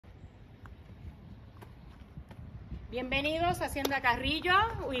Bienvenidos a Hacienda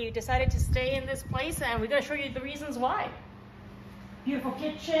Carrillo. We decided to stay in this place and we're going to show you the reasons why. Beautiful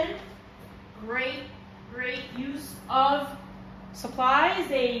kitchen, great use of supplies.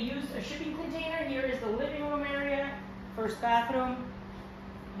 They used a shipping container. Here is the living room area, first bathroom.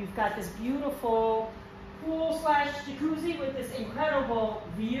 You've got this beautiful pool/jacuzzi with this incredible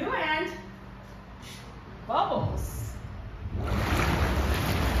view and bubbles.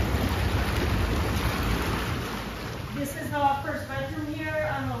 This is the first bedroom here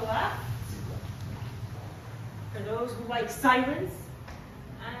on the left. For those who like silence,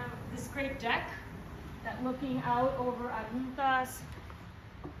 this great deck that looking out over Adjuntas,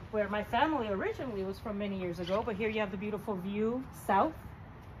 where my family originally was from many years ago, but here you have the beautiful view south.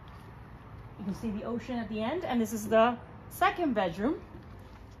 You can see the ocean at the end, and this is the second bedroom,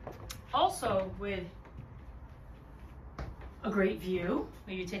 also with a great view.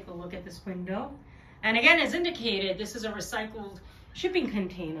 Maybe take a look at this window. And again, as indicated, this is a recycled shipping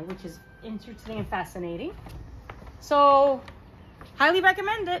container, which is interesting and fascinating. So, highly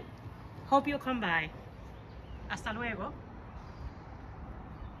recommend it. Hope you'll come by. Hasta luego.